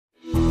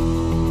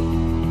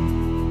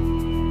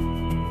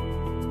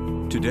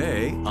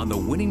Today on The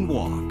Winning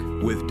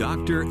Walk with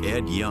Dr.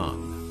 Ed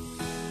Young.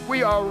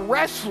 We are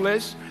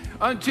restless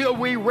until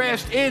we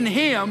rest in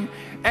Him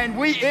and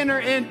we enter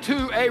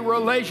into a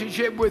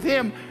relationship with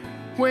Him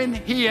when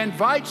He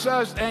invites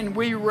us and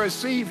we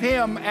receive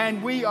Him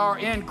and we are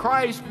in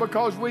Christ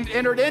because we've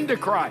entered into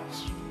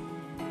Christ.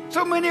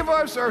 So many of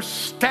us are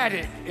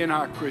static in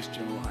our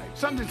Christian life.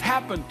 Something's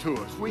happened to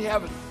us. We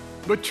haven't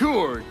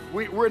matured.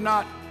 We're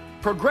not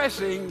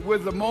progressing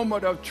with the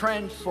moment of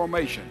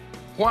transformation.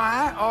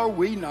 Why are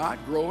we not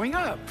growing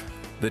up?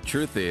 The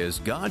truth is,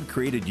 God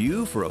created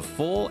you for a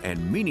full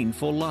and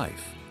meaningful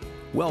life.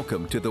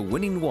 Welcome to The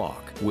Winning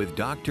Walk with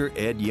Dr.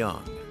 Ed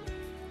Young.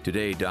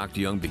 Today,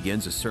 Dr. Young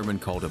begins a sermon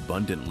called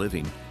Abundant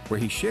Living,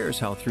 where he shares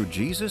how through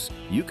Jesus,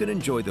 you can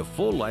enjoy the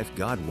full life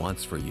God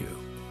wants for you.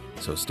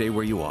 So stay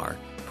where you are.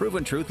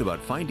 Proven truth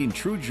about finding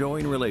true joy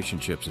in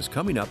relationships is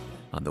coming up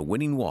on The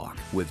Winning Walk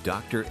with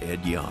Dr.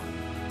 Ed Young.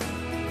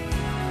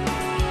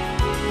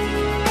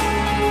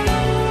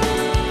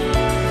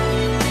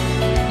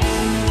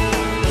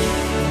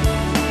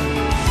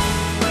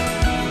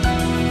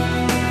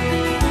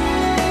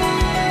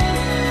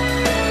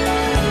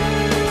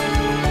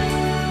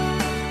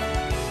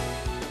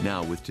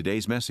 Now, with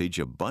today's message,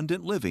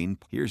 Abundant Living,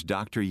 here's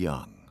Dr.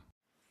 Young.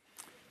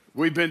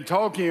 We've been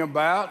talking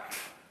about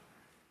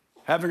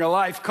having a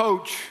life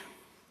coach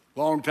a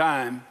long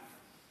time.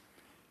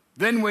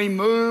 Then we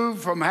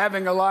move from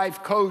having a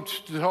life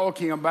coach to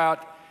talking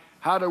about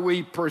how do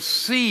we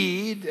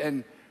proceed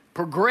and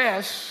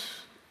progress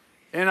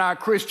in our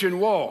Christian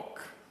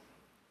walk.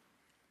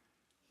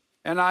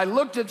 And I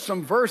looked at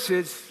some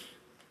verses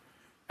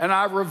and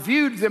I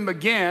reviewed them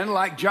again,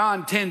 like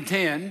John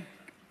 10:10.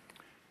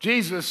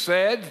 Jesus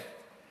said,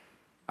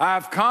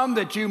 I've come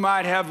that you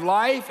might have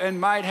life and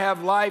might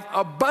have life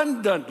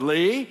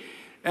abundantly.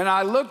 And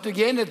I looked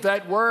again at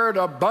that word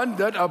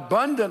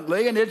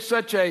abundantly, and it's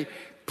such a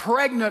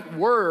pregnant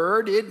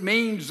word. It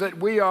means that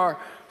we are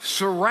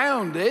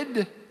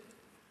surrounded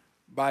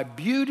by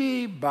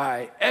beauty,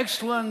 by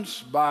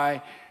excellence,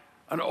 by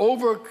an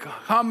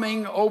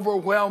overwhelming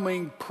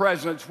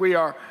presence. We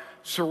are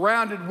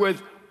surrounded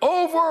with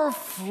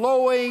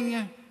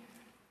overflowing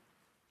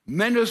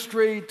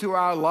ministry to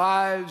our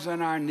lives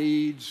and our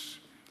needs.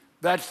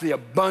 That's the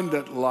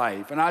abundant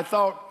life. And I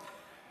thought,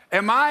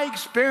 am I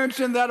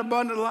experiencing that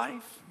abundant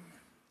life?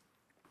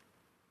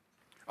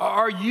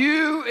 Are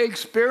you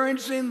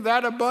experiencing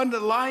that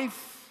abundant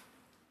life?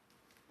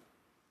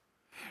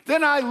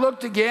 Then I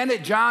looked again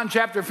at John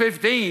chapter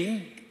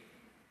 15.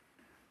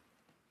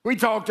 We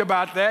talked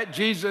about that.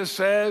 Jesus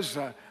says,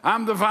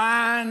 I'm the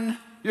vine,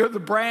 you're the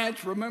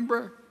branch,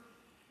 remember?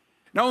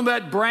 And on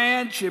that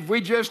branch, if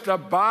we just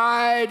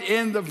abide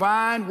in the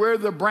vine, we're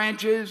the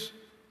branches.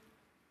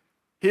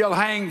 He'll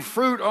hang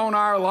fruit on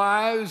our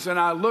lives, and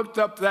I looked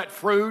up that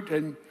fruit,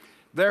 and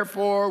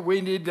therefore we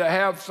need to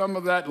have some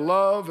of that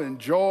love and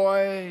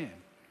joy, and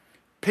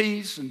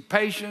peace and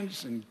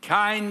patience and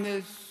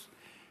kindness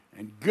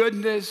and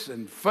goodness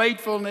and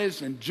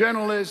faithfulness and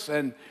gentleness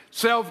and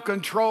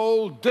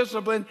self-control,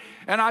 discipline.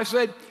 And I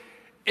said,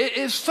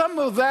 is some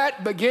of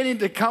that beginning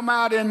to come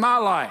out in my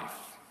life?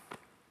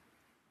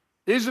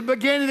 Is it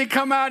beginning to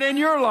come out in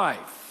your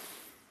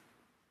life?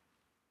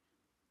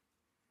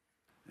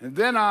 And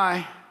then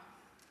I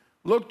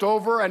looked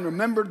over and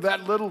remembered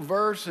that little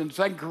verse in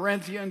 2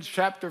 Corinthians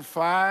chapter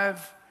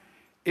 5.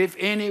 If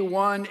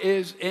anyone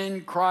is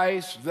in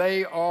Christ,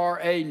 they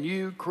are a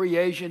new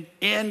creation.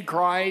 In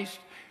Christ,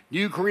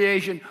 new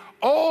creation.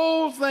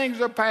 Old things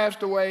are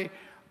passed away.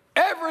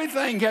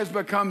 Everything has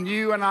become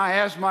new. And I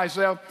asked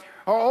myself,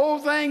 are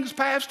old things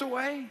passed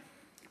away?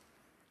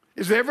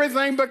 Is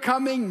everything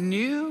becoming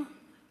new?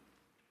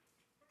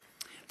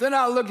 Then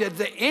I looked at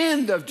the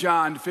end of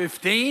John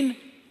 15,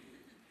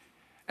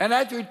 and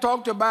after we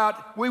talked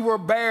about we will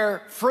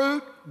bear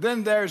fruit,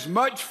 then there's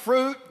much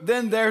fruit,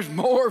 then there's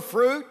more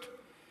fruit.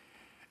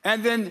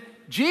 And then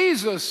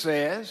Jesus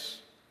says,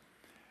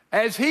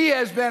 as he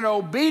has been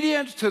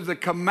obedient to the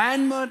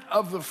commandment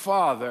of the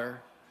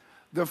Father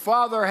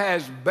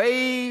has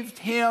bathed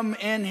him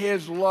in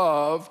his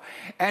love.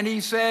 And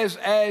he says,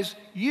 as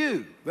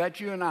you, that's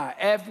you and I,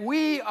 if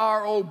we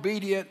are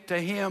obedient to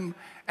him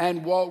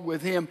and walk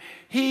with him,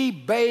 he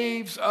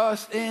bathes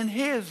us in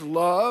his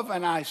love.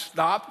 And I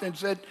stopped and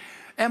said,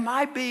 am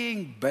I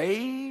being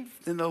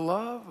bathed in the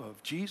love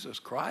of Jesus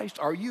Christ?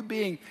 Are you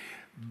being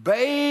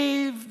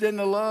bathed in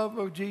the love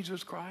of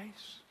Jesus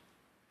Christ?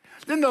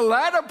 Then the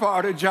latter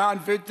part of John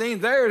 15,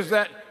 there's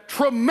that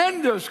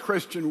tremendous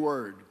Christian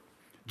word,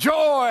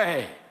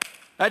 joy.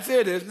 That's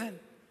it, isn't it?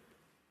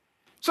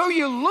 So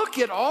you look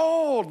at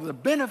all the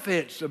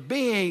benefits of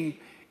being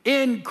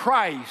in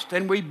Christ,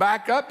 and we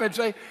back up and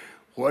say,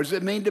 what does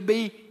it mean to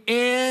be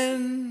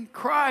in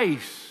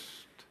Christ?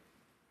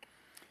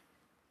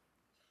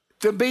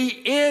 To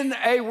be in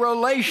a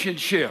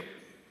relationship.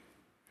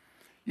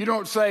 You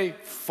don't say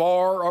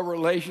for a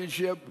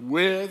relationship,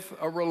 with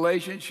a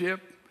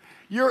relationship.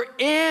 You're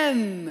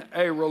in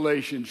a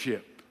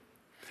relationship.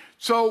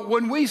 So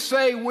when we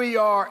say we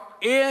are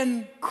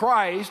in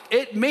Christ,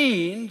 it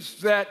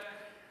means that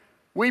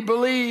We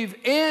believe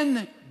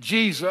in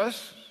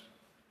Jesus,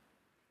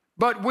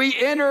 but we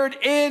entered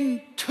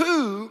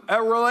into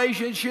a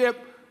relationship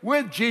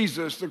with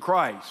Jesus the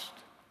Christ.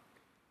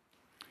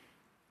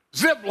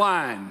 Zip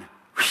line.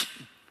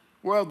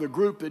 Well, the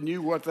group that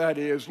knew what that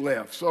is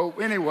left. So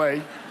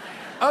anyway,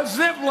 a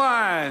zip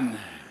line.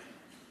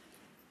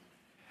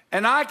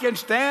 And I can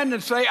stand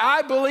and say,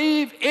 I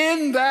believe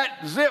in that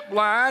zip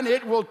line,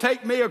 it will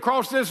take me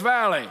across this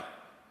valley.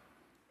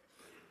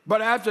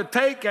 But I have to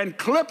take and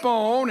clip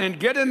on and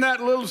get in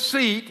that little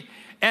seat,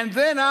 and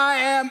then I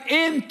am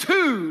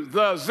into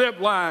the zip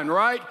line,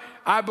 right?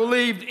 I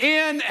believed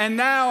in, and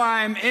now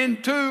I'm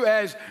into,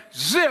 as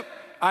zip,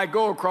 I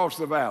go across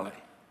the valley.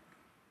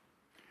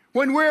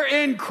 When we're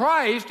in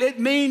Christ, it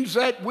means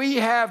that we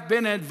have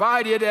been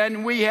invited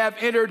and we have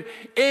entered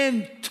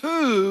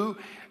into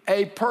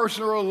a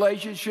personal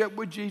relationship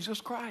with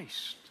Jesus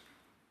Christ.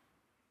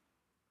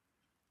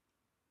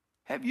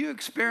 Have you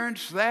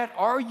experienced that?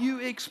 Are you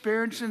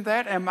experiencing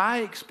that? Am I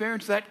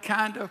experiencing that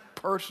kind of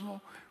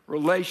personal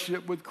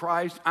relationship with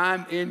Christ?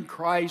 I'm in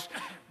Christ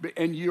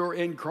and you're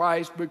in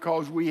Christ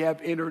because we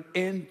have entered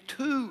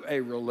into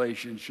a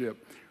relationship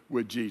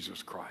with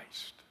Jesus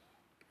Christ.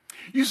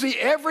 You see,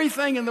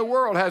 everything in the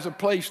world has a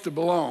place to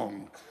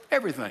belong.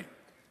 Everything.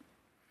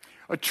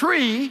 A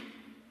tree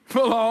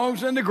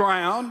belongs in the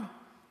ground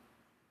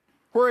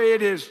where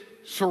it is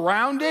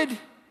surrounded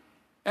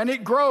and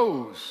it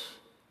grows.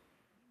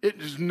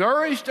 It is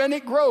nourished and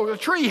it grows. A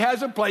tree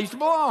has a place to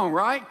belong,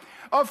 right?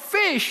 A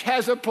fish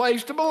has a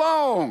place to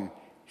belong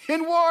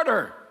in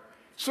water,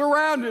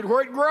 surrounded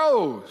where it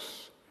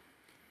grows.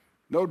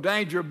 No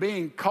danger of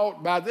being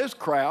caught by this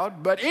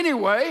crowd, but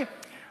anyway,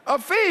 a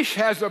fish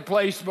has a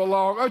place to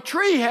belong. A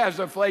tree has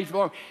a place to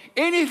belong.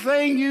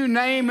 Anything you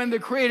name in the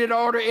created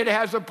order, it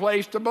has a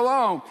place to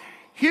belong.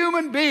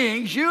 Human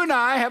beings, you and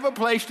I, have a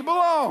place to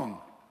belong.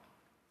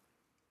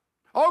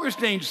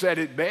 Augustine said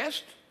it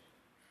best.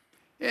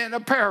 In a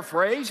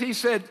paraphrase, he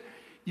said,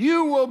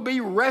 you will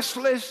be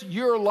restless,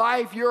 your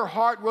life, your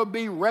heart will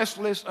be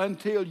restless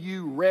until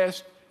you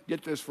rest,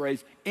 get this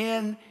phrase,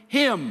 in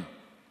Him.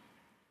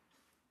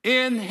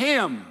 In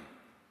Him.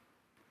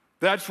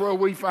 That's where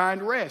we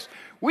find rest.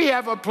 We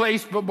have a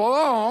place to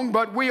belong,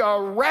 but we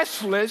are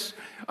restless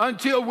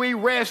until we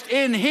rest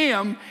in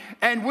Him,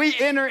 and we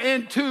enter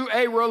into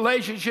a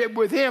relationship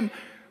with Him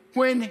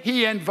when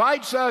He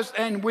invites us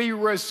and we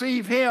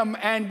receive Him,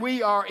 and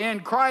we are in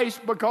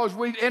Christ because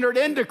we've entered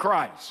into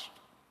Christ.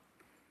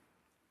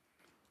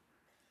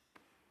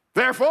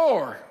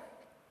 Therefore,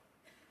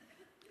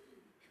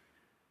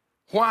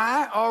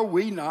 why are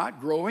we not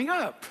growing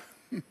up?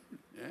 Yeah.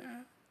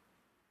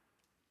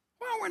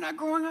 Why are we not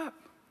growing up?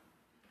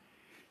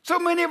 So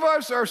many of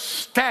us are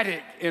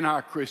static in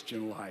our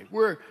Christian life.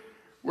 We're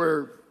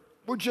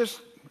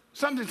just,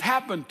 something's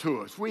happened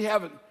to us. We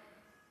haven't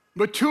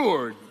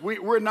matured.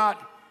 We're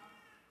not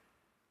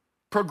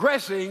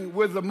progressing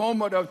with the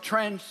moment of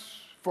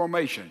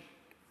transformation.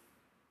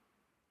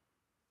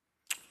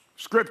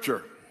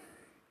 Scripture.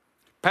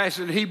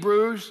 Passage in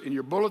Hebrews in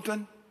your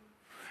bulletin.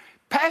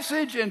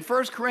 Passage in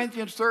 1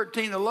 Corinthians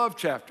 13, the love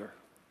chapter.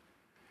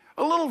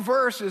 A little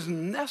verse is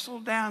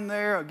nestled down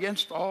there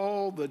against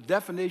all the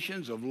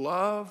definitions of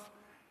love.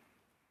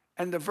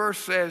 And the verse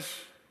says,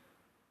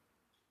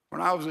 when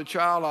I was a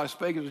child, I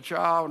spake as a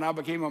child. When I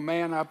became a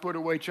man, I put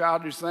away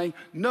childish things.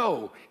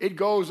 No, it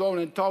goes on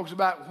and talks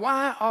about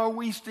why are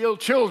we still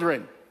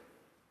children?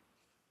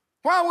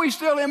 Why are we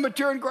still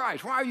immature in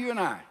Christ? Why are you and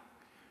I?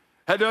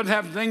 That doesn't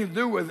have anything to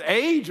do with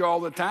age all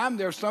the time.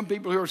 There are some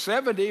people who are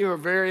 70 who are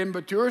very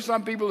immature,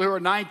 some people who are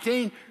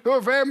 19 who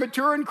are very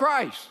mature in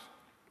Christ.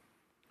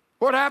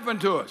 What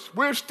happened to us?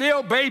 We're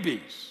still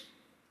babies.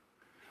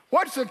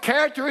 What's the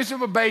characteristic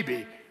of a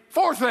baby?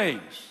 4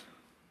 things.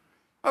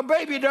 A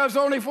baby does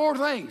only 4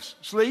 things: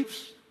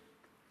 sleeps,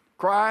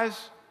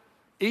 cries,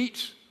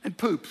 eats, and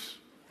poops.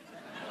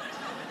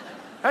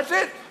 That's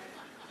it.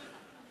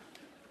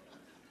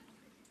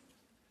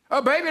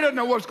 A baby doesn't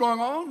know what's going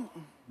on.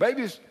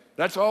 Babies,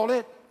 that's all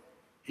it.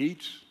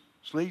 Eats,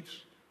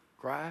 sleeps,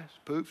 cries,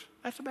 poops.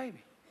 That's a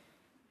baby.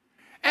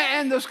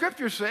 And the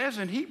Scripture says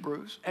in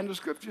Hebrews, and the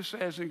Scripture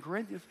says in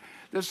Corinthians,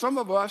 that some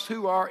of us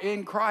who are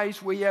in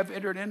Christ, we have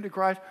entered into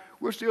Christ,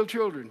 we're still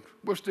children.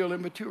 We're still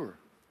immature.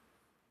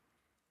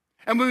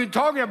 And we've been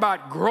talking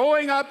about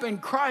growing up in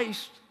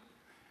Christ.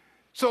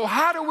 So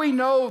how do we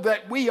know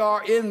that we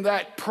are in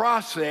that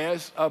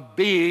process of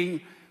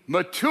being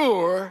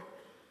mature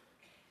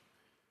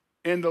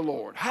in the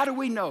Lord? How do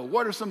we know?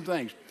 What are some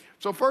things?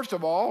 So first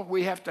of all,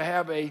 we have to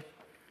have a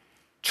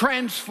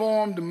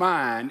transformed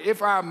mind.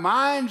 If our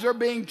minds are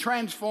being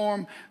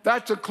transformed,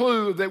 that's a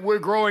clue that we're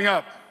growing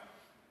up.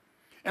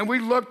 And we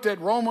looked at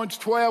Romans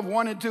 12,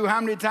 1 and 2,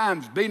 how many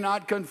times? Be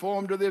not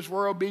conformed to this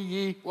world, be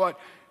ye what?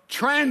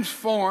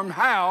 Transformed.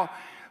 How?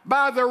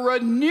 By the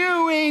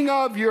renewing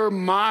of your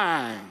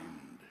mind.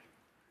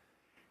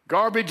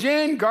 Garbage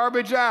in,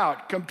 garbage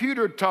out.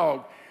 Computer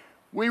talk.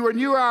 We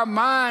renew our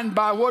mind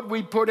by what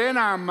we put in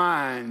our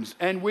minds,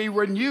 and we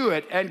renew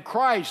it. And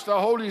Christ, the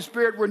Holy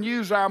Spirit,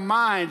 renews our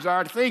minds,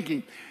 our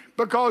thinking.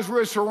 because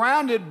we're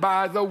surrounded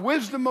by the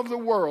wisdom of the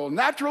world,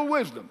 natural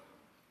wisdom,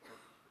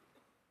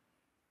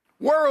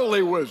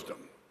 worldly wisdom.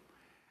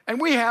 And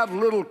we have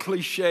little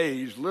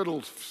cliches,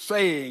 little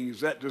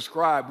sayings that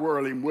describe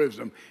worldly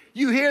wisdom.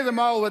 You hear them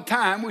all the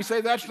time. We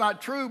say that's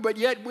not true, but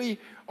yet we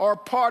are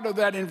part of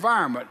that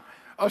environment.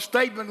 A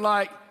statement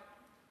like,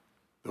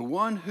 the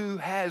one who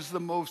has the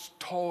most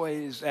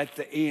toys at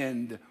the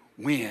end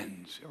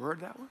wins. Ever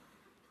heard that one?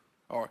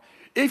 Or,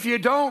 if you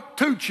don't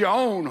toot your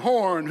own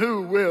horn,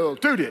 who will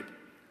toot it?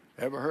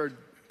 Ever heard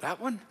that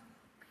one?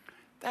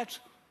 That's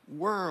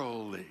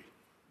worldly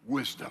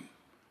wisdom.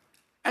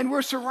 And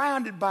we're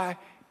surrounded by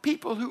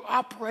people who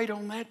operate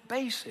on that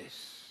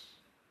basis.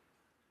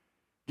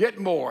 Get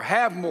more,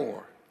 have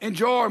more,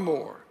 enjoy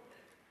more.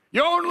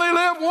 You only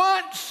live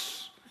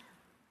once.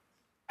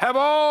 Have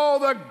all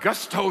the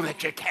gusto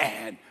that you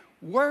can.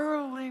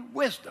 Worldly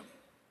wisdom.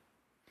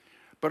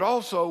 But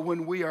also,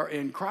 when we are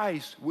in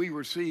Christ, we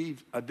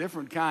receive a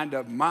different kind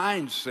of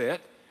mindset,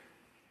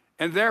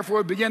 and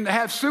therefore begin to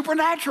have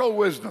supernatural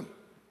wisdom.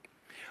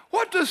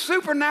 What does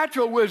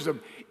supernatural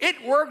wisdom?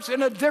 It works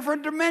in a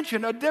different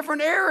dimension, a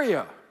different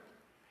area.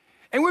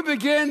 And we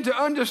begin to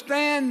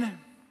understand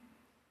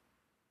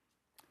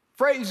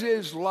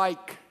phrases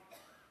like,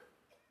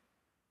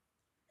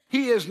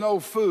 he is no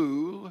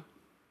fool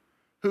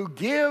who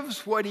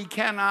gives what he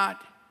cannot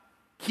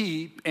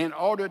keep in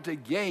order to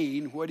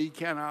gain what he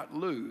cannot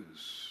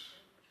lose.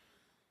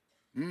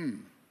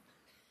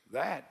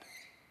 That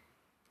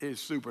is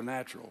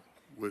supernatural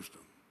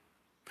wisdom.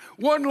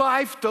 One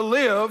life to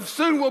live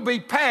soon will be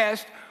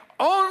past.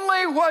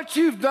 Only what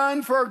you've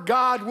done for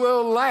God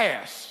will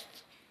last.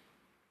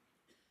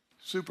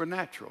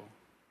 Supernatural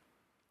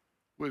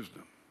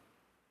wisdom.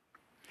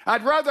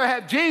 I'd rather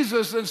have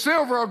Jesus than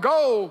silver or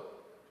gold.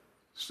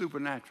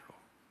 Supernatural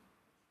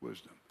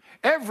wisdom.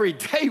 Every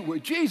day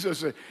with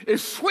Jesus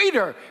is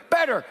sweeter,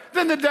 better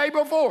than the day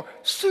before.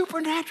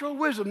 Supernatural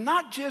wisdom,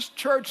 not just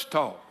church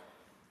talk.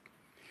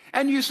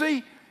 And you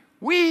see,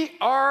 we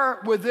are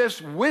with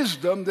this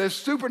wisdom, this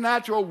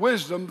supernatural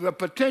wisdom, the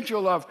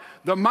potential of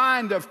the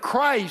mind of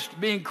Christ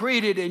being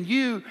created in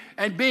you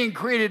and being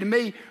created in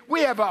me.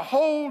 We have a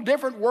whole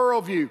different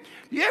worldview.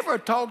 You ever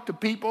talk to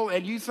people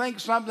and you think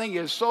something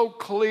is so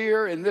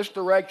clear in this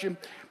direction,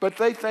 but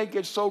they think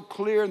it's so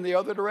clear in the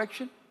other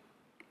direction?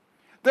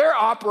 They're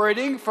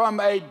operating from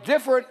a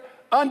different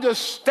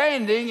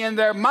understanding in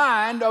their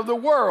mind of the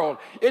world.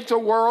 It's a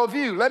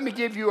worldview. Let me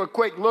give you a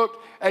quick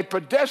look, a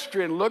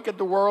pedestrian look at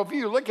the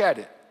worldview. Look at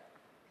it.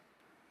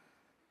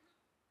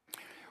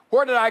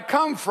 Where did I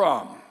come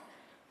from?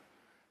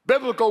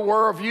 Biblical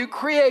worldview,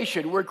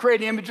 creation. We're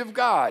created in the image of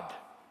God.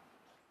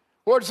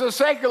 What's the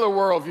secular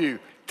worldview?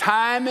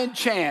 Time and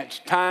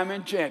chance, time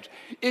and chance.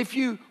 If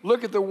you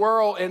look at the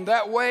world in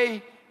that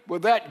way,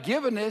 with that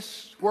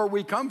givenness, where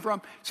we come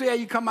from, see how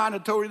you come out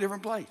in a totally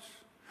different place.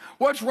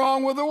 What's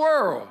wrong with the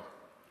world?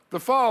 The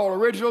fall,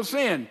 original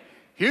sin.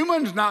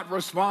 Humans not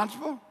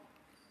responsible.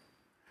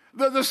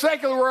 The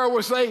secular world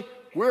will say,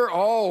 we're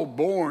all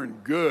born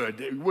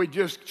good.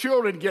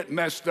 Children get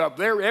messed up.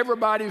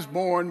 Everybody's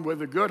born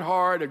with a good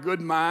heart, a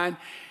good mind.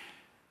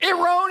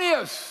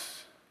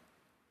 Erroneous.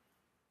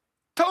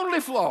 Totally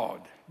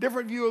flawed.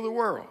 Different view of the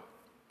world.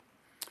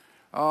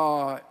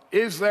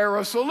 Is there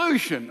a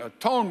solution?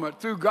 Atonement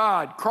through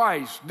God,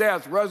 Christ,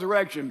 death,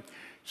 resurrection.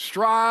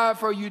 Strive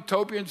for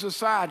utopian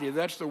society.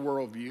 That's the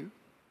worldview.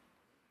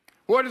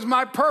 What is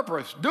my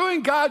purpose?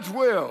 Doing God's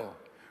will.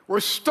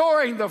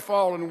 Restoring the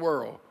fallen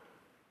world.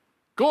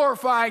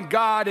 Glorifying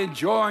God,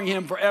 enjoying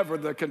Him forever,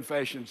 the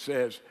confession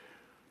says.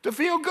 To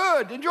feel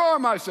good, enjoy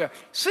myself.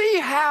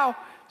 See how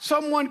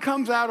someone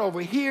comes out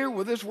over here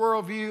with this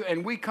worldview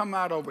and we come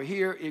out over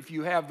here if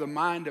you have the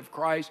mind of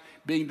Christ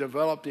being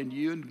developed in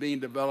you and being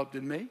developed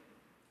in me.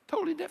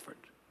 Totally different.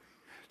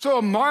 So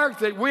a mark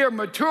that we are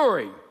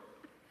maturing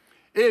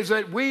is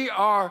that we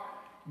are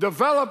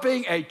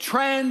developing a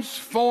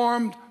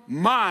transformed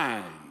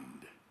mind.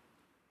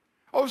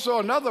 Also,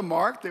 another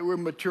mark that we're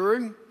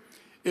maturing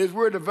is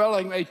we're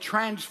developing a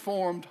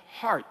transformed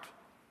heart.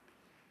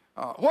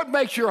 What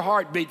makes your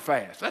heart beat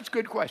fast? That's a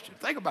good question.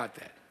 Think about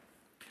that.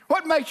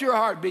 What makes your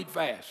heart beat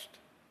fast?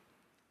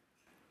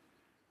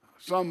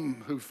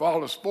 Some who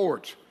follow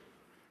sports.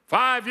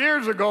 5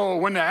 years ago,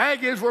 when the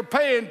Aggies were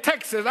playing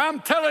Texas,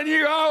 I'm telling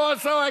you, I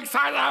was so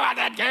excited about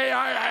that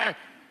game.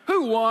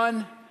 Who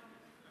won?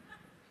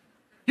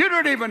 You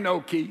don't even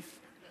know, Keith.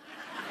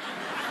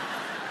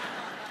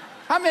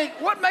 I mean,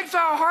 what makes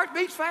our heart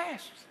beat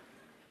fast?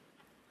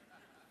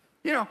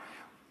 You know,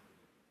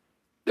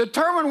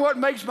 determine what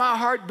makes my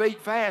heart beat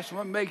fast,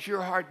 what makes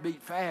your heart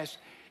beat fast.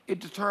 It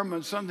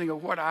determines something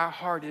of what our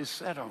heart is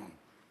set on.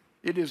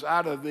 It is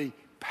out of the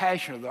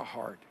passion of the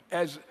heart.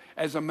 As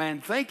a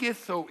man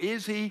thinketh, so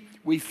is he.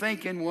 We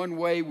think in one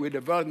way, we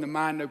develop the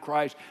mind of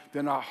Christ,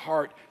 then our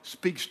heart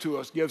speaks to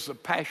us, gives us a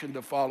passion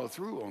to follow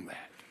through on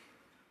that.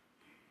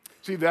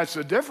 See, that's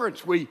the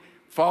difference. We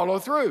follow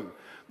through.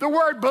 The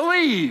word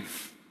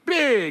believe,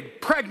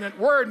 big, pregnant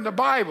word in the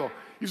Bible.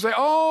 You say,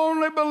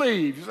 only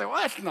believe. You say, well,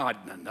 that's not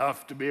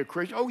enough to be a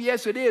Christian. Oh,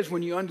 yes, it is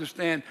when you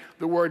understand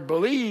the word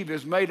believe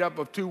is made up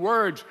of two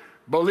words,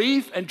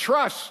 belief and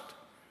trust.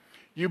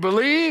 You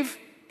believe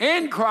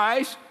in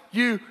Christ,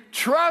 you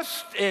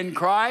trust in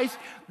Christ.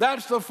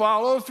 That's the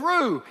follow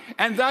through.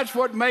 And that's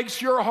what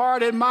makes your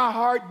heart and my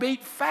heart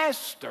beat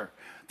faster.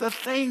 The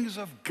things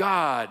of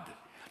God,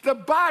 the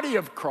body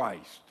of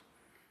Christ.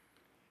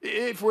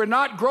 If we're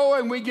not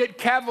growing, we get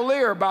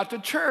cavalier about the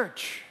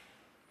church.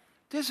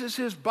 This is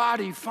his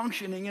body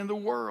functioning in the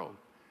world.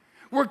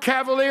 We're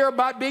cavalier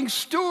about being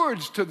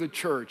stewards to the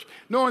church,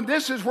 knowing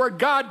this is where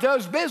God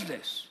does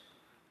business.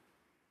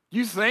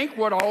 You think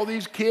what all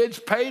these kids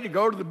pay to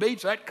go to the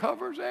beach, that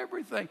covers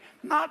everything?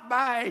 Not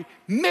by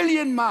a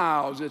million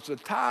miles. It's the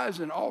tithes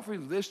and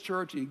offerings of this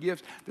church and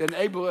gifts that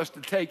enable us to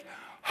take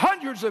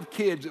hundreds of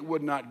kids that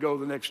would not go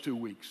the next 2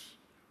 weeks.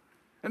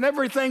 And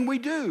everything we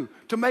do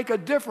to make a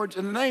difference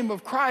in the name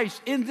of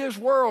Christ in this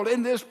world,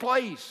 in this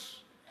place.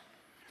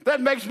 That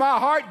makes my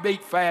heart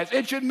beat fast.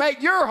 It should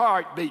make your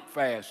heart beat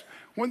fast.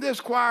 When this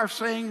choir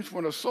sings,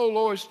 when a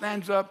soloist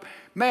stands up,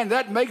 man,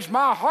 that makes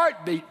my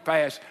heart beat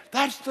fast.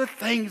 That's the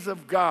things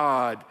of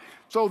God.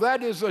 So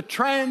that is a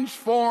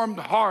transformed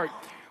heart.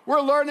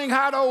 We're learning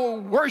how to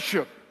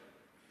worship.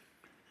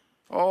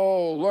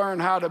 Oh, learn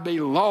how to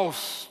be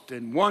lost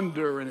in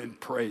wonder and in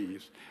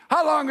praise.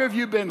 How long have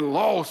you been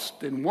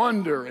lost in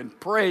wonder and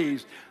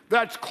praise?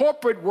 That's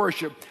corporate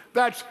worship.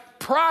 That's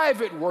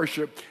private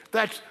worship.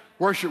 That's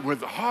worship with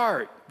the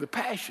heart, the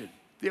passion,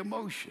 the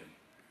emotion.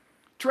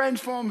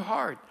 Transformed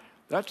heart.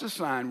 That's a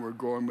sign we're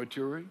growing,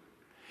 maturing.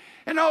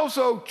 And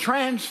also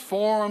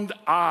transformed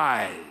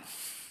eyes.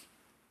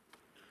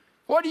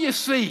 What do you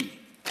see?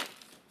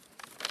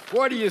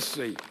 What do you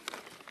see?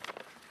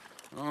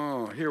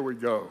 Oh, here we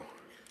go.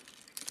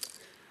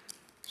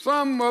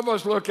 Some of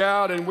us look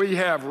out and we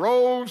have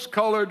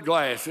rose-colored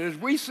glasses.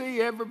 We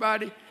see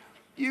everybody.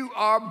 You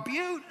are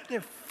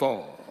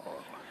beautiful.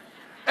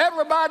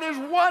 Everybody's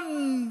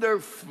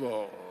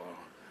wonderful.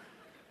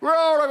 We're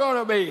all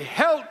going to be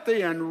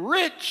healthy and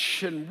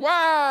rich and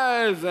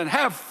wise and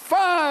have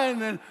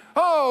fun and,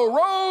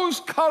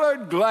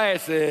 rose-colored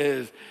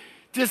glasses.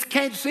 Just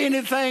can't see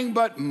anything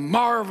but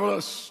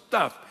marvelous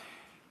stuff.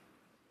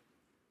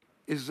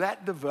 Is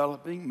that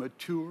developing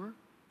mature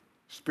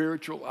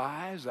spiritual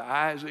eyes, the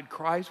eyes that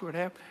Christ would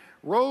have?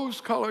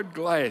 Rose-colored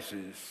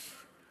glasses.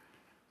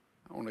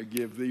 I want to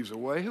give these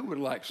away. Who would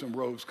like some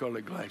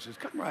rose-colored glasses?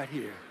 Come right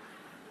here.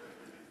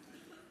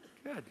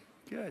 Good,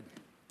 good.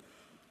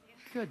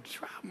 Good,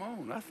 try them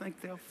on. I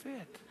think they'll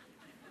fit.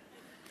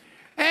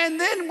 And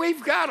then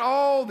we've got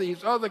all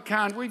these other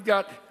kinds. We've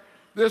got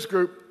this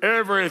group,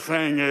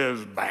 everything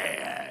is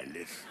bad.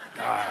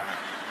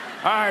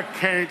 I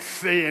can't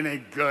see any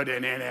good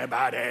in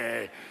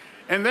anybody.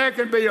 And there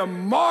can be a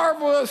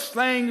marvelous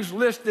things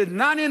listed,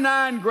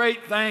 99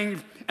 great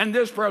things, and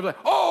this person,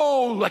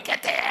 oh, look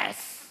at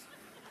this.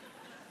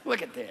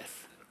 Look at this.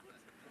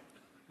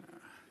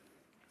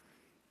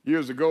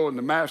 Years ago in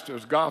the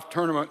Masters golf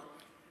tournament,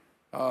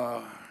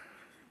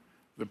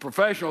 the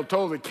professional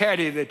told the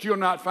caddy that you'll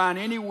not find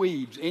any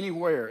weeds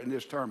anywhere in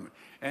this tournament.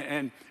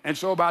 And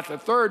so about the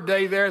third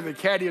day there, the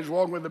caddy is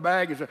walking with the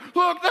bag and said,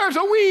 look, there's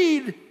a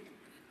weed.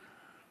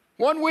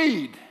 One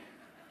weed.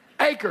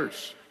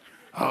 Acres.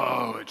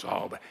 Oh, it's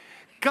all bad.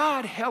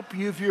 God help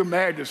you if you're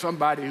married to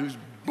somebody who's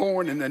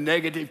born in the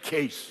negative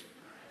case.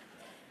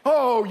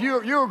 Oh,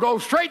 you'll go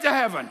straight to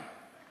heaven.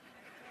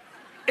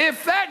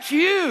 If that's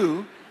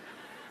you,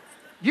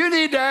 you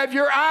need to have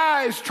your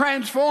eyes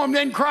transformed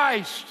in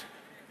Christ.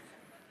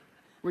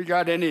 We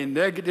got any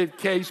negative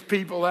case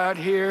people out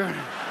here?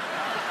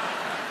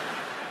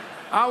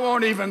 I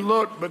won't even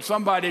look, but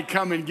somebody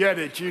come and get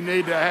it. You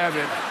need to have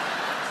it.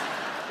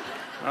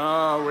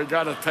 Oh, we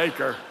got to take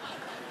her.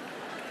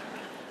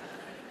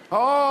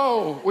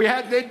 Oh,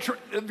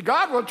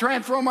 God will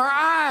transform our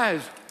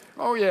eyes.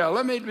 Oh, yeah,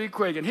 let me be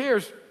quick. And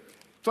here's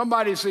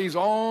somebody sees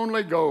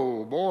only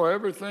gold. Boy,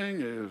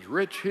 everything is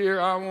rich here.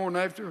 I won't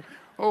have to.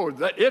 Oh,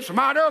 it's a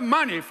matter of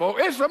money,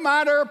 folks. It's a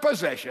matter of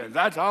possessions.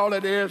 That's all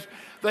it is.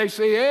 They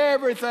see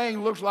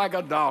everything looks like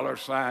a dollar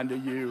sign to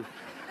you.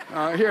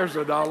 Here's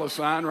a dollar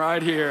sign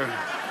right here.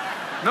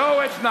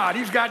 No, it's not.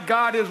 He's got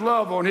God is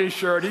love on his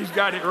shirt. He's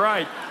got it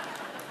right.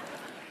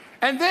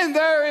 And then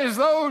there is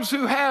those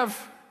who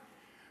have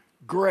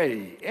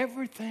gray.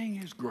 Everything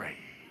is gray.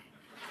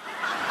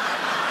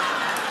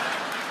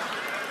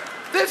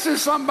 This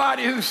is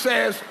somebody who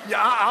says,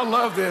 I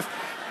love this.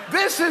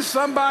 This is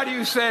somebody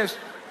who says,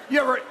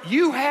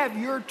 you have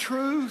your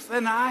truth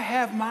and I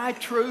have my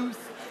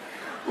truth.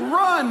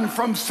 Run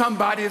from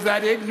somebody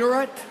that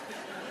ignorant.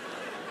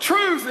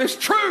 Truth is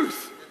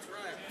truth.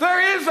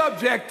 There is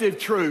objective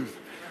truth.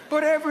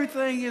 But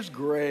everything is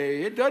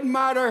gray. It doesn't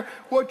matter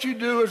what you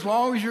do as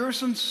long as you're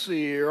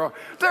sincere.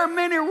 There are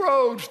many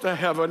roads to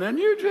heaven, and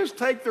you just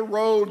take the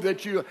road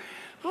that you...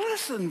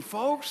 Listen,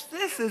 folks,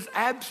 this is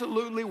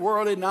absolutely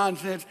worldly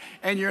nonsense,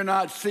 and you're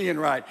not seeing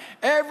right.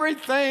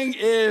 Everything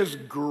is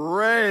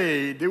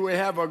gray. Do we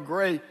have a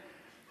gray?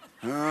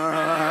 No,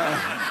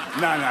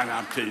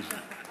 I'm teasing.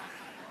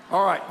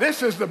 All right,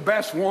 this is the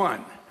best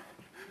one.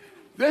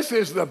 This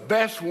is the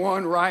best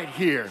one right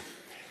here.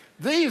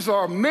 These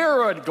are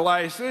mirrored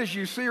glasses.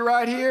 You see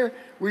right here?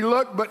 We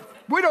look, but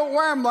we don't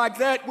wear them like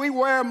that. We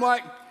wear them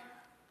like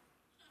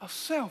a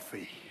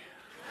selfie.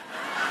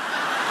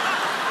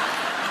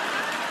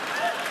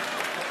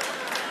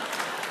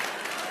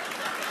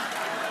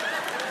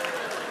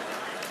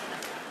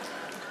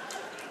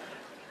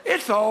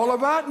 It's all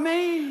about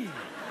me.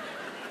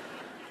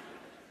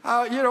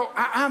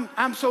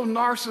 I'm so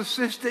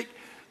narcissistic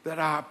that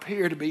I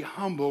appear to be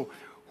humble,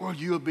 or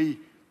you'll be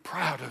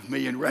proud of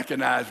me and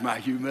recognize my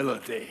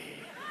humility.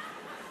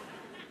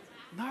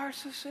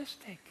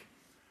 Narcissistic.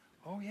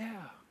 Oh,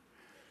 yeah.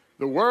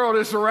 The world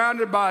is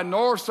surrounded by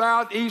north,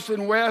 south, east,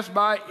 and west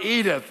by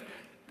Edith.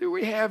 Do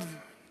we have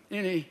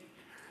any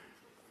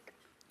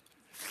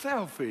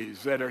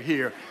selfies that are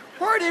here?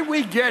 Where did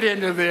we get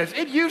into this?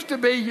 It used to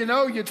be,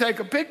 you take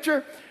a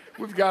picture.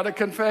 We've got a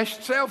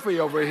confessed selfie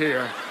over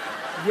here.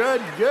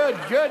 Good, good,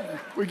 good.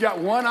 We got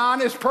one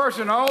honest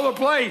person all the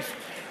place.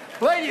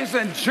 Ladies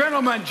and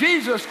gentlemen,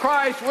 Jesus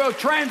Christ will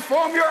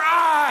transform your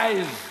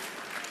eyes.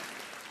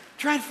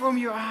 Transform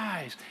your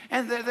eyes.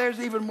 And there's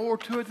even more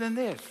to it than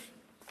this.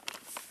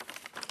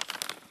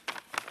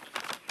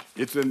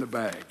 It's in the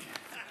bag.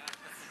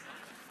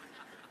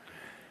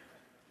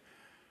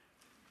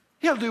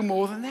 He'll do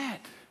more than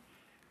that.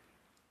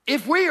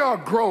 If we are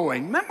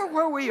growing, remember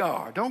where we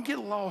are. Don't get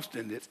lost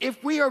in this.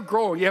 If we are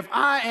growing, if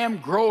I am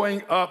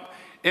growing up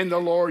in the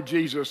Lord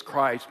Jesus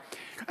Christ,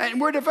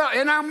 and we're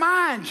developing, and our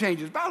mind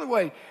changes. By the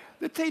way,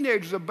 the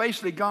teenagers are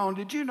basically gone.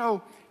 Did you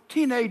know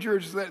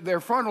teenagers,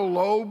 their frontal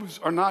lobes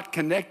are not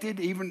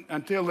connected even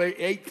until they're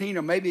 18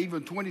 or maybe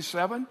even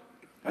 27?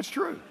 That's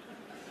true.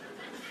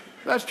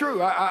 That's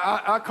true.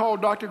 I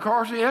called Dr.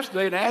 Carson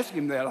yesterday and asked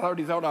him that. I thought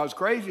he thought I was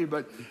crazy,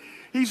 but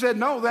he said,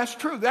 no, that's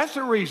true. That's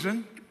the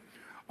reason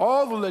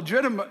all the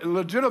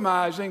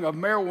legitimizing of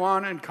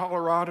marijuana in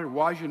Colorado,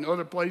 Washington, and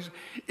other places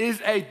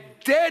is a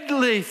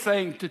deadly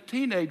thing to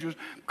teenagers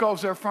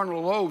because their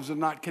frontal lobes are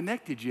not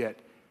connected yet.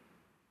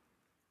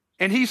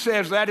 And he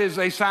says that is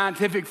a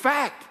scientific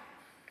fact.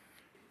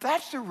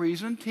 That's the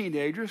reason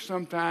teenagers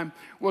sometimes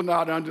will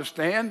not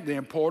understand the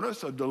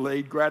importance of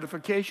delayed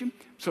gratification.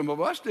 Some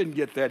of us didn't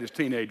get that as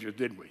teenagers,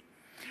 did we?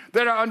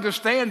 That I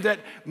understand that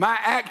my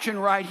action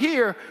right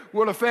here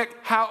will affect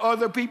how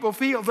other people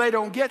feel. They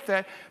don't get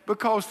that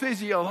because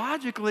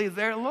physiologically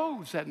their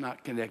lobes have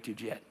not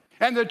connected yet.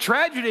 And the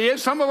tragedy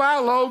is some of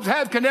our lobes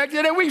have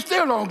connected and we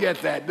still don't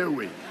get that, do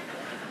we?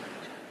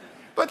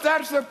 But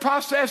that's the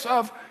process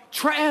of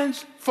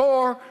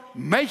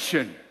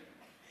transformation.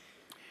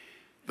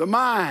 The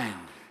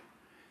mind,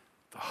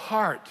 the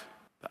heart,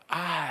 the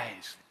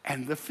eyes,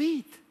 and the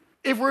feet.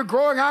 If we're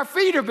growing, our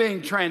feet are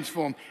being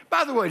transformed.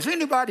 By the way, does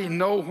anybody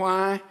know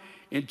why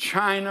in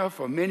China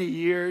for many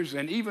years,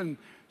 and even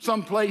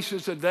some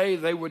places today,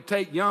 they would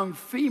take young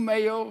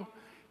female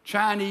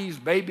Chinese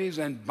babies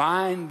and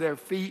bind their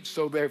feet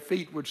so their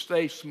feet would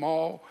stay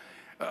small?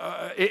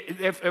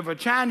 If a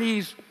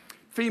Chinese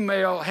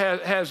female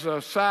has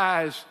a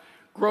size,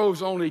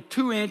 grows only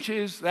 2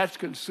 inches, that's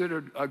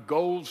considered a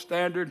gold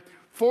standard.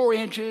 4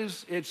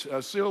 inches, it's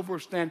a silver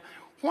standard.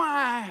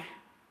 Why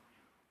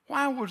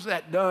was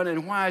that done,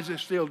 and why is it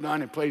still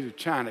done in places of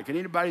China? Can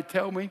anybody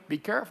tell me? Be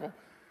careful.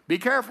 Be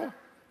careful.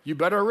 You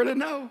better really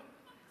know.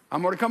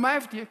 I'm going to come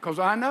after you because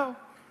I know.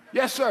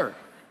 Yes, sir.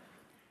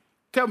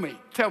 Tell me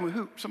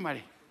who,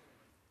 somebody.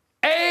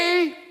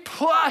 A+.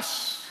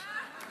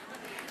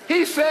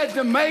 He said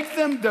to make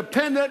them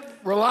dependent,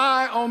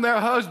 rely on their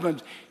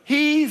husbands.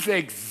 He's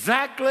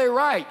exactly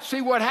right.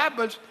 See what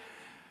happens?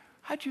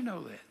 How'd you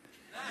know that?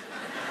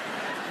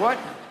 What?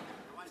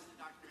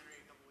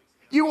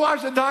 You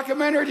watched the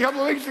documentary a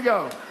couple of weeks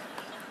ago.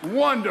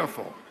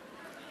 Wonderful.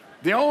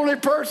 The only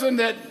person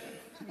that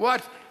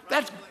watched,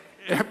 that's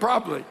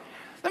probably.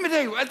 Let me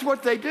tell you, that's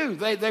what they do.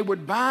 They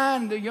would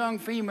bind the young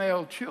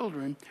female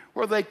children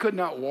where they could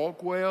not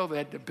walk well. They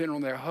had to depend on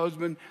their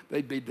husband.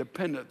 They'd be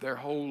dependent their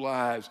whole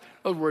lives.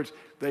 In other words,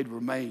 they'd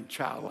remain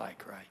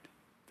childlike, right?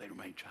 They'd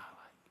remain childlike.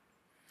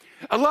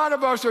 A lot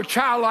of us are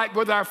childlike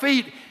with our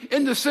feet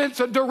in the sense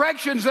of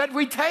directions that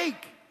we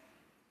take.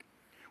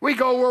 We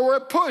go where we're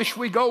pushed.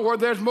 We go where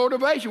there's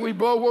motivation. We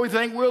go where we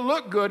think we'll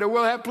look good or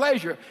we'll have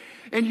pleasure.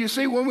 And you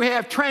see, when we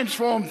have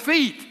transformed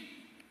feet,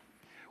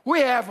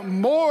 we have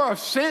more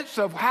sense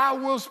of how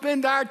we'll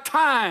spend our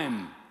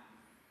time.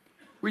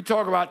 We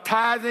talk about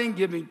tithing,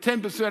 giving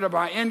 10% of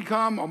our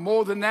income or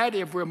more than that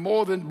if we're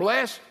more than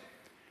blessed.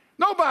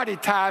 Nobody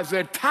tithes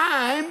their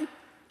time.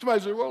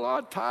 Somebody says, well,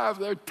 I'll tithe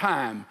their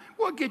time.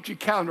 Well, get your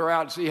calendar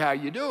out and see how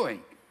you're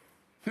doing.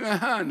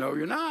 No,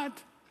 you're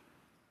not.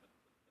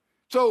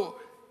 So,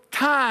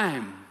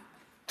 time,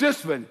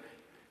 discipline,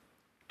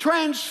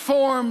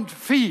 transformed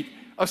feet,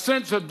 a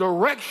sense of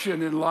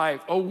direction in life,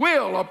 a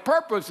will, a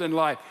purpose in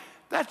life.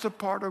 That's a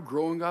part of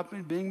growing up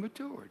and being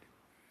matured.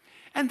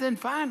 And then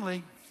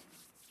finally,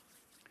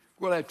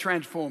 we'll have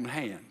transformed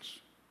hands.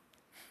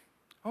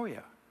 Oh,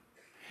 yeah.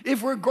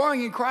 If we're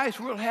growing in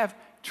Christ, we'll have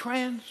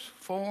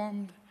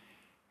transformed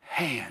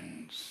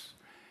hands.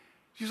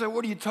 You say,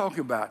 what are you talking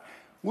about?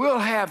 We'll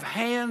have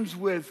hands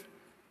with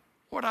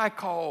what I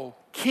call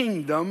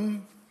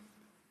kingdom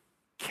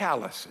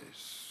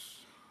calluses.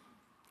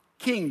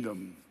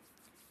 Kingdom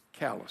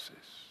calluses.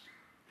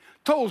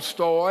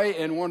 Tolstoy,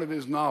 in one of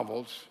his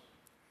novels,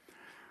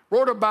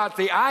 wrote about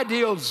the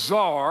ideal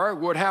czar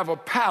would have a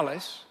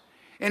palace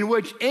in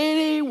which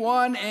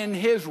anyone in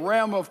his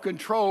realm of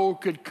control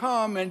could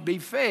come and be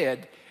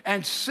fed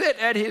and sit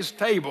at his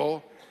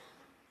table.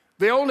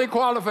 The only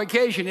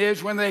qualification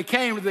is when they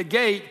came to the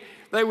gate,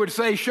 they would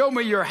say, show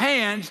me your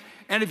hands.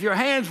 And if your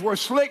hands were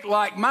slick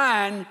like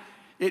mine,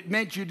 it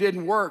meant you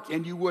didn't work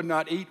and you would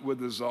not eat with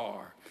the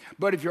czar.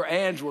 But if your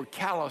hands were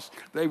callous,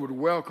 they would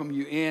welcome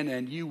you in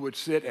and you would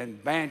sit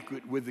and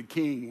banquet with the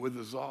king, with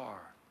the czar.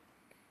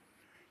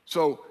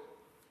 So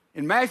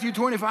in Matthew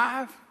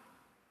 25,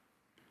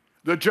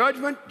 the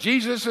judgment,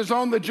 Jesus is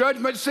on the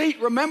judgment seat,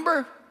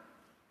 remember?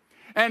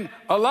 And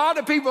a lot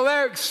of people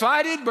there are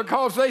excited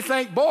because they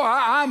think, boy,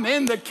 I'm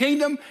in the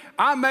kingdom.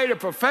 I made a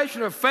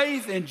profession of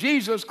faith in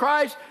Jesus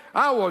Christ.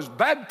 I was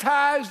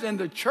baptized in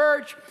the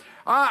church.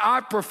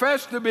 I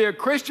profess to be a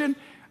Christian.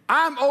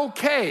 I'm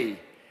okay.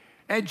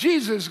 And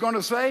Jesus is going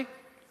to say,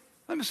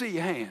 let me see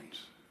your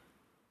hands.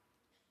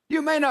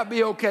 You may not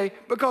be okay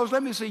because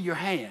let me see your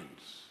hands.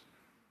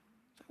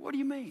 What do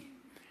you mean?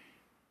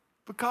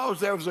 Because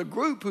there was a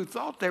group who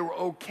thought they were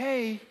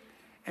okay,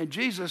 and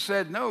Jesus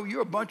said, no,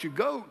 you're a bunch of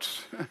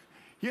goats.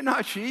 You're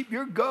not sheep,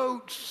 you're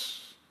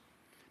goats.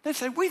 They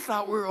said, we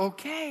thought we were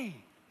okay.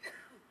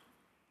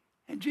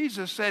 And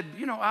Jesus said,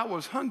 I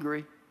was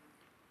hungry.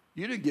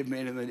 You didn't give me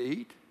anything to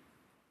eat.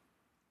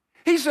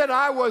 He said,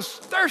 I was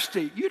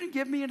thirsty. You didn't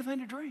give me anything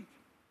to drink.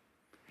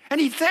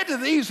 And he said to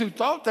these who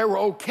thought they were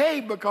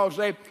okay because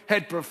they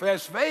had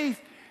professed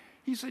faith,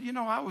 he said,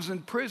 I was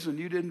in prison.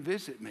 You didn't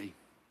visit me.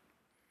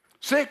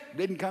 Sick,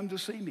 didn't come to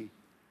see me.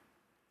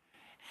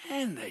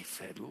 And they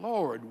said,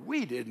 Lord,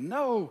 we didn't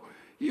know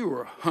you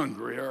were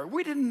hungry, or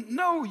we didn't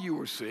know you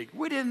were sick.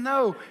 We didn't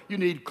know you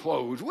need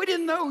clothes. We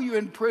didn't know you were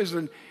in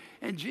prison.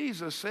 And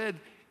Jesus said,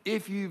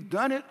 if you've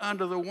done it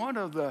under the one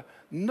of the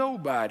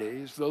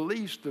nobodies, the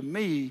least of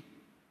me,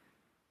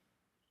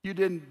 you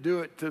didn't do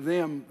it to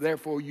them,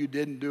 therefore you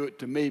didn't do it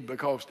to me,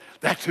 because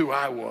that's who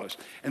I was.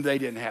 And they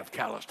didn't have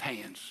calloused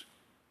hands.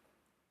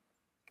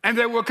 And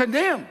they were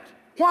condemned.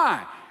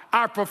 Why?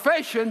 Our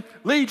profession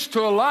leads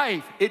to a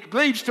life. It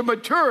leads to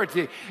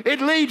maturity. It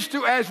leads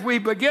to, as we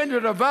begin to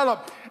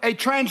develop a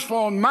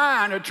transformed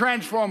mind, a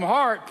transformed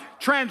heart,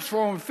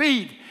 transformed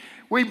feet,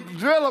 we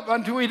develop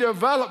until we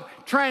develop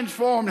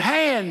transformed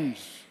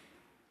hands.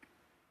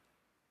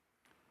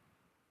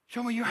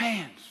 Show me your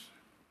hands.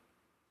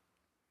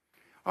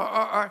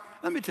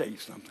 Let me tell you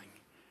something.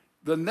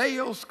 The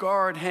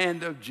nail-scarred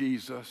hand of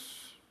Jesus,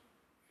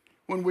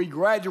 when we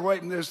graduate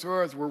from this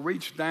earth, we'll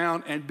reach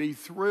down and be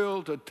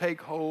thrilled to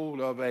take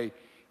hold of a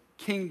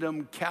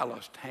kingdom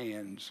calloused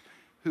hands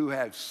who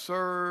have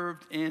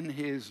served in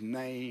his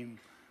name.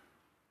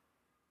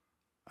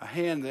 A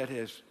hand that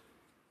has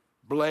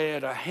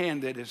bled, a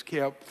hand that has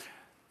kept.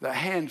 The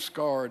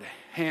hand-scarred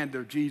hand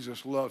of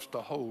Jesus loves to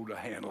hold a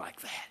hand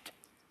like that.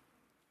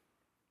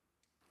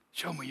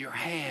 Show me your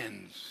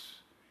hands.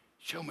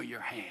 Show me your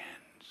hands.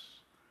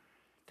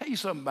 Tell you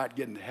something about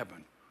getting to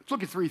heaven. Let's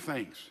look at three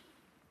things.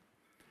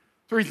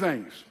 Three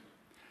things.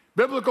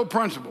 Biblical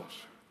principles.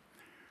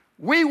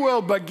 We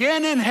will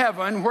begin in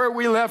heaven where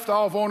we left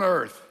off on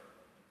earth.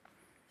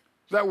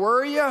 Does that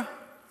worry you?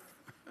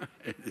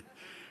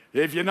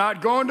 If you're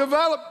not going to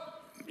develop,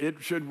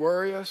 it should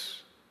worry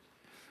us.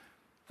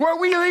 Where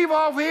we leave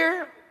off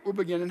here, we'll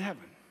begin in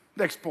heaven.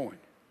 Next point.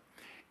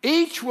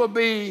 Each will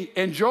be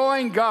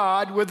enjoying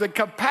God with the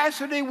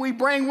capacity we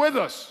bring with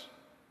us.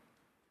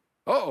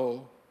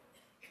 Uh-oh.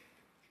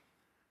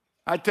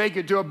 I take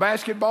it to a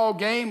basketball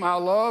game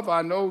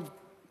I know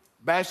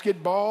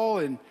basketball,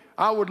 and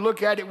I would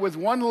look at it with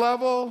one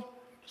level.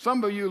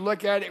 Some of you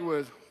look at it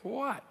with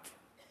what?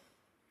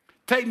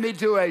 Take me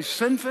to a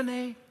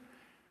symphony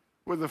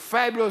with a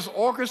fabulous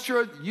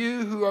orchestra.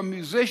 You who are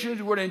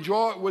musicians would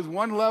enjoy it with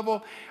one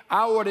level.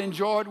 I would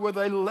enjoy it with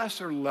a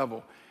lesser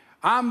level.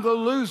 I'm the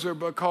loser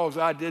because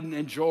I didn't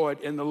enjoy it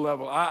in the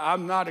level.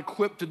 I'm not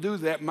equipped to do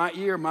that. My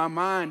ear, my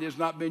mind has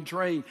not been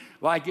trained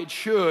like it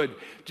should.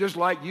 Just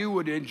like you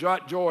would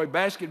enjoy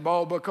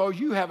basketball because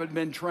you haven't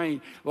been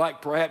trained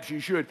like perhaps you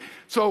should.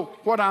 So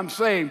what I'm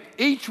saying,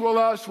 each of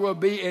us will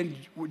be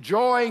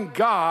enjoying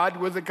God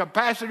with the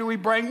capacity we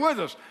bring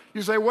with us.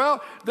 You say,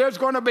 well, there's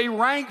going to be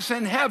ranks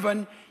in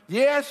heaven.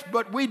 Yes,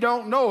 but we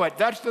don't know it.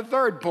 That's the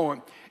third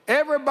point.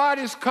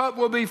 Everybody's cup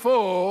will be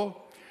full,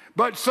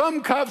 but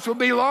some cups will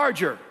be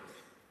larger.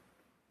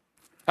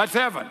 That's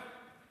heaven. In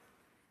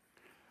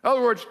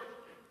other words,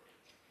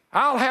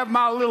 I'll have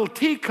my little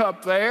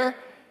teacup there.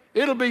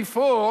 It'll be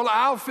full.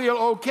 I'll feel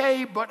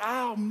okay, but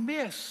I'll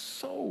miss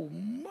so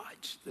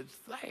much that's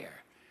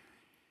there.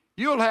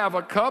 You'll have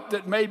a cup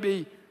that may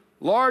be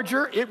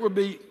larger. It will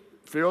be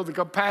filled the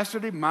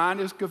capacity.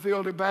 Mine is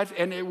filled the capacity,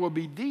 and it will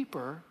be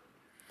deeper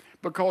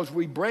because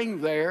we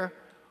bring there,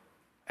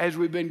 as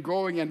we've been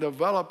growing and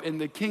develop in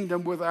the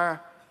kingdom with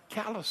our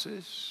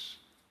calluses.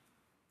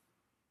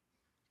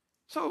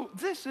 So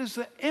this is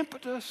the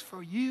impetus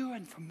for you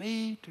and for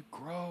me to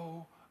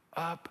grow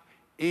up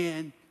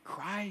in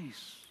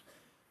Christ.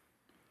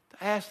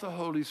 To ask the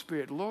Holy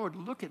Spirit, Lord,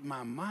 look at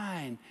my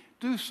mind.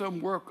 Do some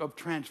work of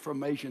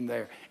transformation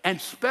there and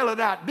spell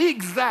it out. Be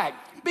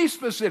exact. Be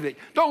specific.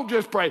 Don't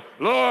just pray,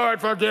 Lord,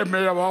 forgive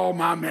me of all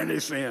my many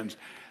sins.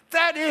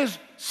 That is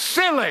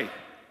silly.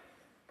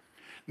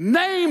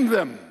 Name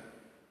them.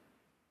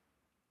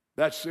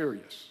 That's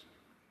serious.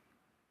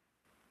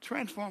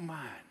 Transform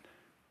mind.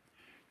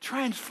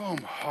 Transform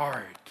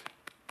heart.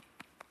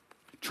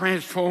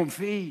 Transform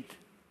feet.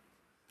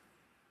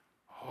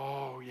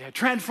 Oh, yeah.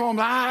 Transform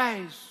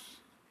eyes.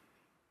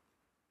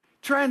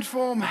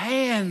 Transform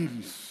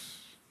hands.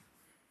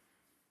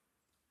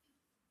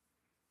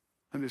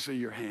 Let me see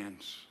your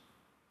hands.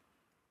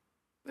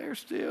 They're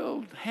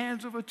still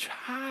hands of a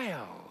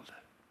child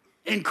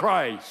in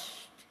Christ.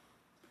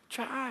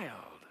 Child.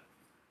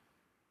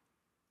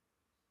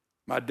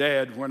 My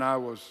dad, when I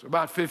was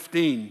about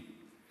 15,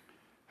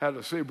 had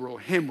a cerebral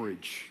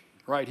hemorrhage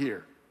right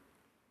here.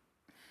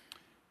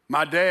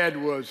 My dad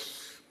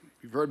was,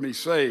 you've heard me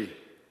say,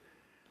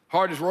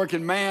 hardest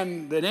working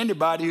man that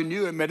anybody who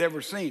knew him had ever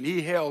seen.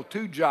 He held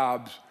 2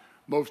 jobs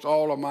most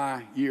all of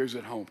my years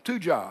at home. 2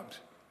 jobs.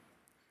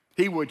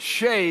 He would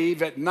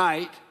shave at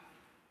night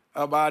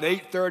about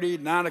 8:30,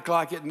 9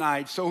 o'clock at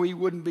night so he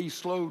wouldn't be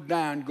slowed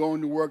down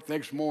going to work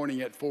next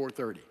morning at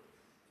 4:30.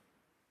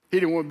 He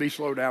didn't want to be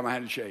slowed down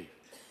behind the shave.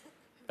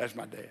 That's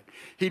my dad.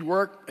 He'd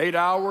work 8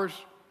 hours,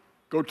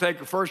 go take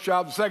the first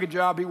job, the second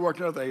job, he worked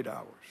another 8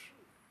 hours.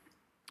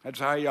 That's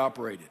how he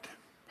operated.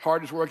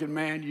 Hardest working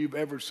man you've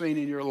ever seen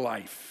in your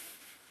life.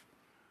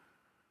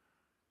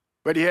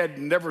 But he had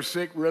never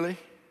sick really,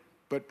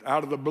 but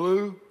out of the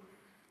blue,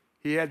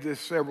 he had this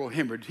cerebral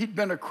hemorrhage. He'd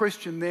been a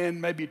Christian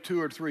then maybe 2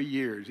 or 3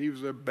 years. He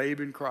was a babe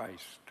in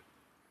Christ.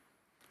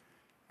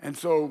 And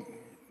so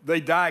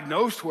they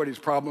diagnosed what his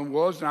problem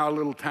was in our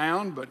little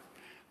town, but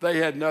they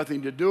had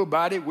nothing to do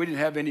about it. We didn't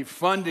have any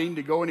funding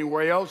to go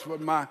anywhere else. But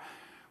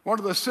one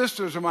of the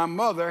sisters of my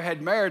mother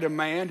had married a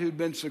man who'd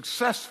been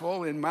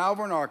successful in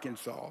Malvern,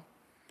 Arkansas.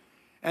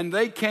 And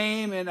they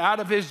came, and out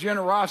of his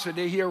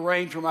generosity, he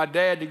arranged for my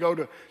dad to go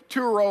to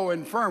Tureau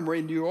Infirmary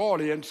in New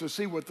Orleans to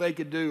see what they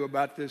could do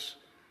about this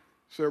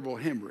cerebral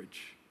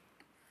hemorrhage.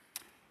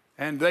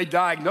 And they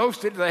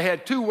diagnosed it. They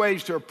had 2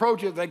 ways to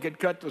approach it. They could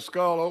cut the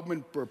skull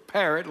open,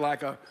 prepare it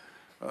like an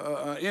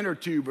inner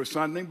tube or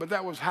something, but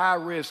that was high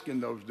risk in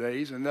those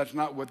days, and that's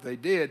not what they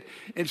did.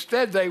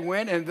 Instead, they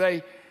went and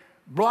they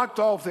blocked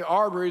off the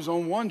arteries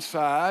on one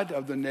side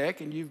of the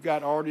neck, and you've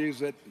got arteries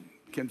that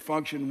can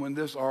function when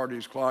this artery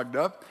is clogged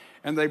up,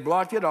 and they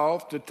blocked it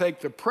off to take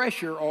the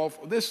pressure off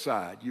this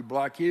side. You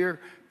block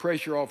here,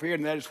 pressure off here,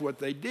 and that is what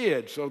they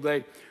did. So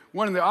they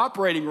went in the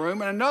operating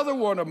room, and another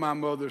one of my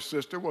mother's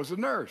sister was a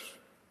nurse.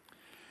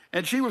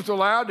 And she was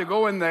allowed to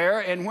go in there,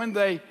 and when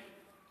they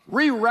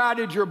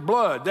rerouted your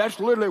blood, that's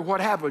literally what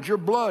happens. Your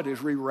blood is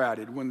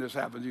rerouted when this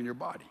happens in your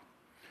body.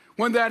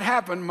 When that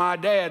happened, my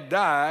dad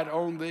died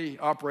on the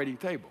operating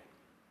table.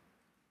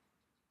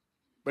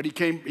 But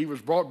he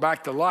was brought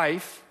back to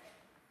life,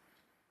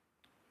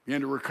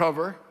 began to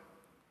recover.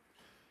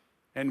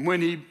 And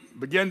when he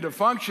began to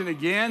function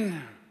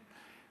again,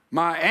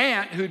 my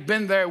aunt, who'd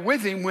been there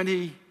with him when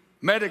he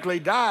medically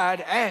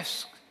died,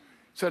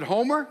 said,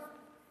 Homer,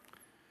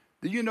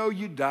 do you know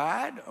you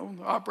died on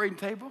the operating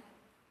table?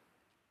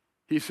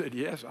 He said,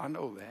 yes, I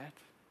know that.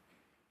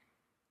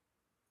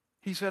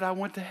 He said, I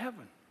went to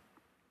heaven.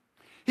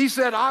 He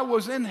said, I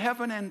was in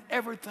heaven and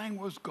everything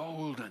was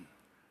golden.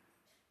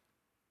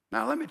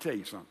 Now, let me tell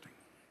you something.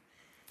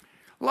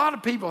 A lot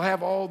of people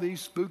have all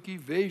these spooky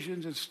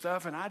visions and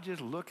stuff, and I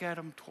just look at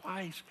them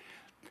twice.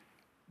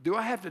 Do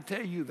I have to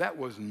tell you that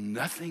was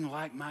nothing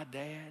like my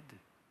dad?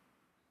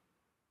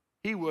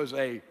 He was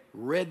a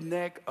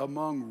redneck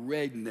among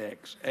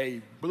rednecks,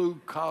 a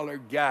blue-collar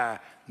guy,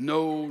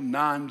 no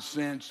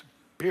nonsense,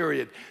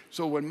 period.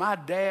 So when my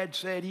dad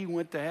said he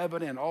went to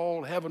heaven and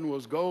all heaven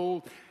was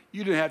gold,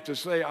 you didn't have to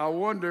say, I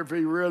wonder if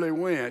he really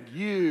went.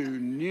 You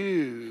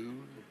knew.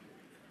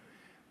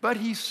 But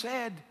he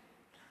said,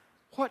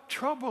 what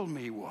troubled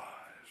me was,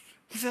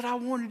 he said, I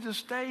wanted to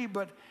stay,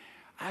 but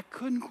I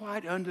couldn't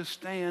quite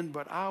understand,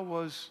 but I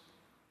was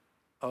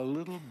a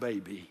little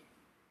baby.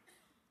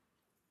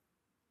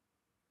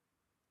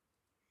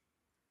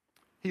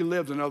 He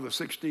lived another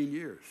 16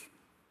 years.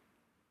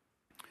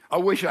 I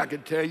wish I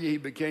could tell you he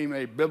became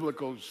a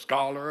biblical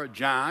scholar, a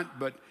giant,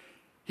 but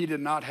he did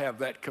not have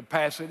that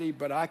capacity.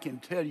 But I can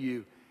tell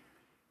you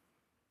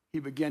he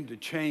began to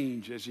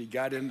change as he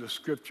got into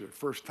Scripture,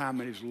 first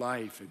time in his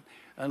life.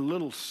 And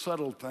little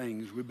subtle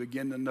things we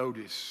begin to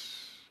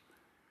notice.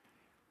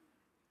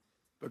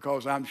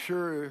 Because I'm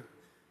sure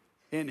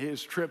in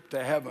his trip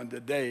to heaven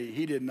today,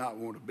 he did not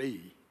want to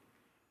be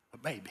a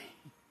baby.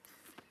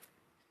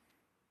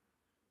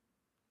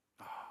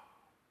 Oh.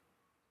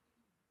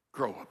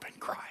 Grow up in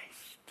Christ.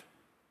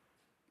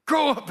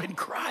 Grow up in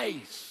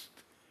Christ.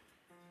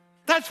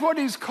 That's what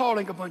he's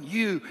calling upon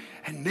you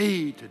and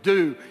me to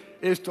do,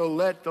 is to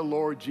let the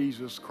Lord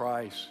Jesus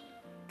Christ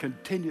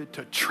continue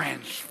to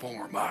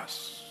transform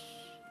us.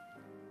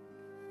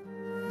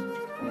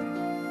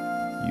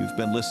 You've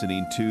been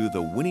listening to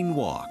The Winning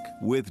Walk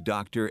with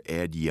Dr.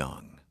 Ed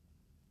Young.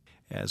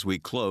 As we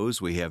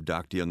close, we have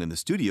Dr. Young in the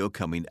studio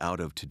coming out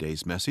of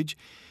today's message.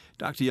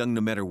 Dr. Young, no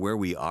matter where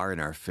we are in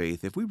our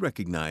faith, if we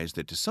recognize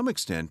that to some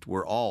extent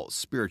we're all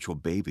spiritual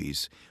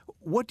babies,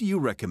 what do you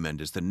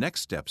recommend as the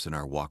next steps in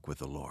our walk with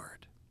the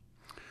Lord?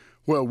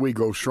 Well, we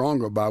go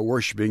stronger by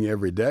worshiping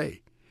every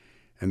day,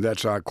 and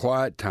that's our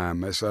quiet time.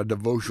 That's our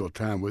devotional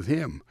time with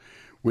Him.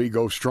 We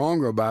go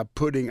stronger by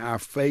putting our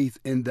faith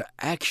into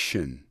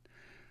action.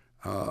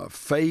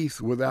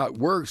 Faith without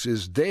works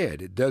is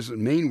dead. It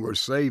doesn't mean we're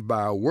saved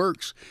by our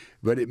works,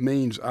 but it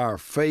means our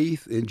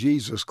faith in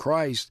Jesus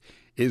Christ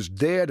is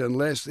dead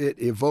unless it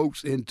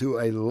evokes into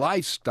a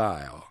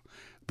lifestyle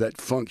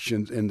that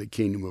functions in the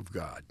kingdom of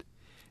God.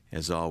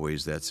 As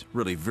always, that's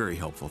really very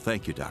helpful.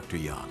 Thank you, Dr.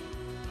 Young.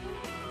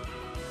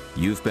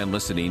 You've been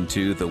listening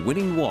to The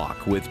Winning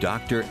Walk with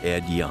Dr.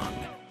 Ed Young.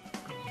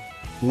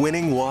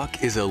 Winning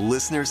Walk is a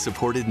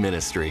listener-supported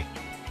ministry.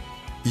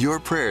 Your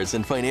prayers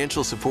and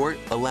financial support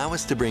allow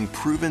us to bring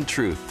proven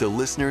truth to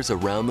listeners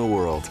around the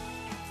world.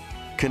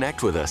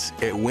 Connect with us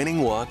at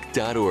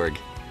winningwalk.org.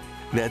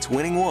 That's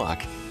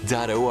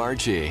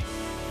winningwalk.org.